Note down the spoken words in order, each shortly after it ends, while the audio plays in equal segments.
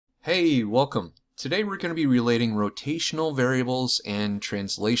Hey, welcome. Today we're going to be relating rotational variables and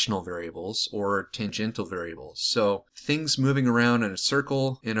translational variables, or tangential variables. So things moving around in a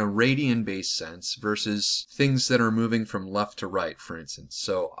circle in a radian-based sense versus things that are moving from left to right, for instance.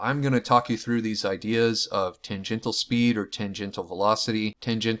 So I'm going to talk you through these ideas of tangential speed or tangential velocity,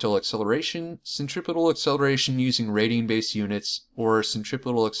 tangential acceleration, centripetal acceleration using radian-based units, or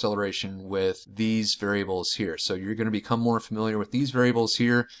centripetal acceleration with these variables here. So you're going to become more familiar with these variables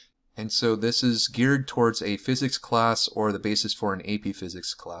here. And so this is geared towards a physics class or the basis for an AP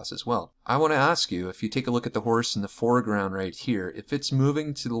physics class as well. I want to ask you, if you take a look at the horse in the foreground right here, if it's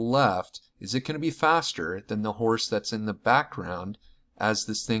moving to the left, is it going to be faster than the horse that's in the background as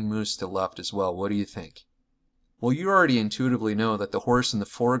this thing moves to the left as well? What do you think? Well, you already intuitively know that the horse in the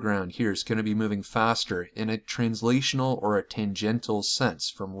foreground here is going to be moving faster in a translational or a tangential sense.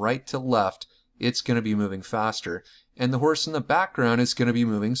 From right to left, it's going to be moving faster. And the horse in the background is going to be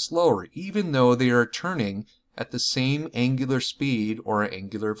moving slower, even though they are turning at the same angular speed or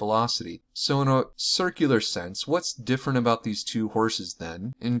angular velocity. So in a circular sense, what's different about these two horses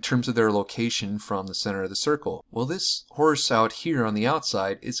then, in terms of their location from the center of the circle? Well, this horse out here on the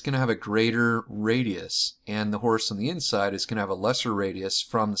outside is going to have a greater radius, and the horse on the inside is going to have a lesser radius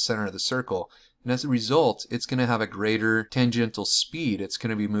from the center of the circle. And as a result, it's going to have a greater tangential speed. It's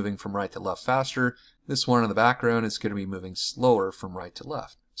going to be moving from right to left faster. This one in the background is going to be moving slower from right to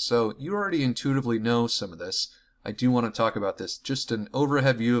left. So you already intuitively know some of this. I do want to talk about this. Just an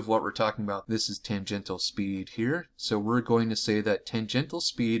overhead view of what we're talking about. This is tangential speed here. So we're going to say that tangential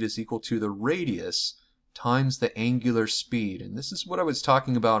speed is equal to the radius times the angular speed. And this is what I was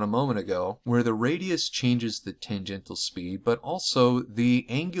talking about a moment ago, where the radius changes the tangential speed, but also the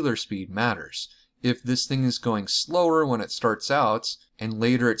angular speed matters. If this thing is going slower when it starts out, and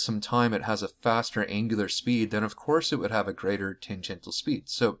later at some time it has a faster angular speed, then of course it would have a greater tangential speed.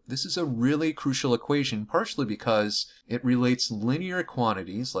 So this is a really crucial equation, partially because it relates linear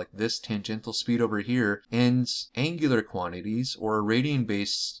quantities, like this tangential speed over here, and angular quantities, or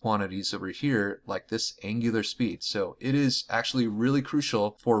radian-based quantities over here, like this angular speed. So it is actually really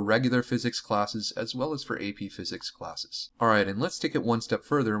crucial for regular physics classes as well as for AP physics classes. Alright, and let's take it one step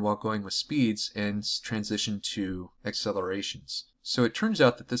further while going with speeds and transition to accelerations. So it turns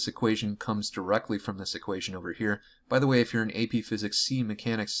out that this equation comes directly from this equation over here. By the way, if you're an AP Physics C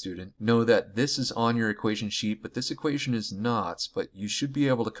mechanics student, know that this is on your equation sheet, but this equation is not. But you should be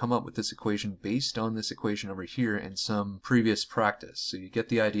able to come up with this equation based on this equation over here and some previous practice. So you get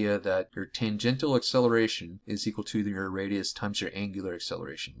the idea that your tangential acceleration is equal to your radius times your angular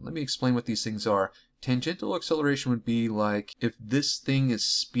acceleration. Let me explain what these things are. Tangential acceleration would be like if this thing is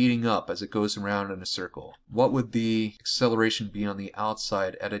speeding up as it goes around in a circle. What would the acceleration be on the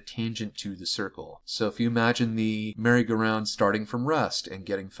outside at a tangent to the circle? So if you imagine the merry-go-round starting from rest and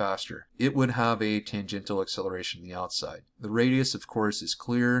getting faster, it would have a tangential acceleration on the outside. The radius, of course, is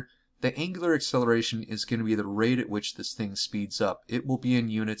clear. The angular acceleration is going to be the rate at which this thing speeds up. It will be in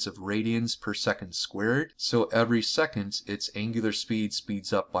units of radians per second squared. So every second, its angular speed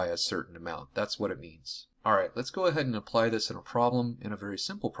speeds up by a certain amount. That's what it means. Alright, let's go ahead and apply this in a problem, in a very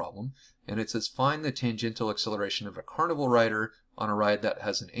simple problem. And it says find the tangential acceleration of a carnival rider on a ride that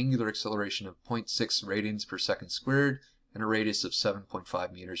has an angular acceleration of 0.6 radians per second squared and a radius of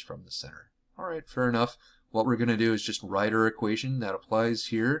 7.5 meters from the center. Alright, fair enough. What we're going to do is just write our equation that applies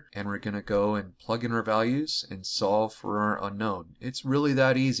here, and we're going to go and plug in our values and solve for our unknown. It's really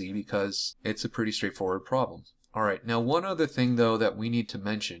that easy because it's a pretty straightforward problem. Alright, now one other thing though that we need to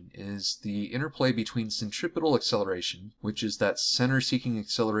mention is the interplay between centripetal acceleration, which is that center-seeking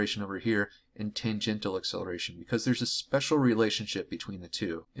acceleration over here, and tangential acceleration, because there's a special relationship between the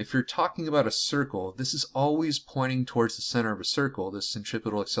two. If you're talking about a circle, this is always pointing towards the center of a circle, this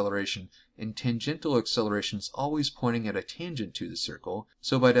centripetal acceleration, and tangential acceleration is always pointing at a tangent to the circle.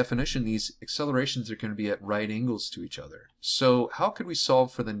 So by definition, these accelerations are going to be at right angles to each other. So how could we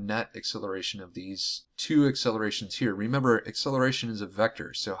solve for the net acceleration of these two accelerations here? Remember, acceleration is a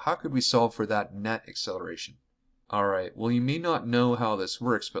vector, so how could we solve for that net acceleration? Alright, well you may not know how this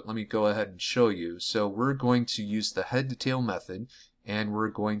works, but let me go ahead and show you. So we're going to use the head to tail method, and we're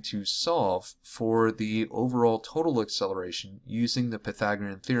going to solve for the overall total acceleration using the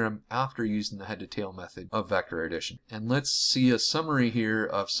Pythagorean theorem after using the head to tail method of vector addition. And let's see a summary here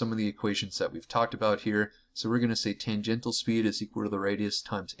of some of the equations that we've talked about here. So we're going to say tangential speed is equal to the radius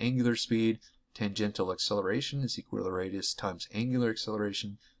times angular speed, tangential acceleration is equal to the radius times angular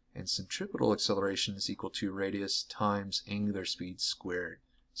acceleration, and centripetal acceleration is equal to radius times angular speed squared.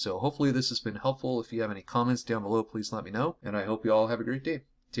 So hopefully this has been helpful. If you have any comments down below, please let me know, and I hope you all have a great day.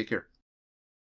 Take care.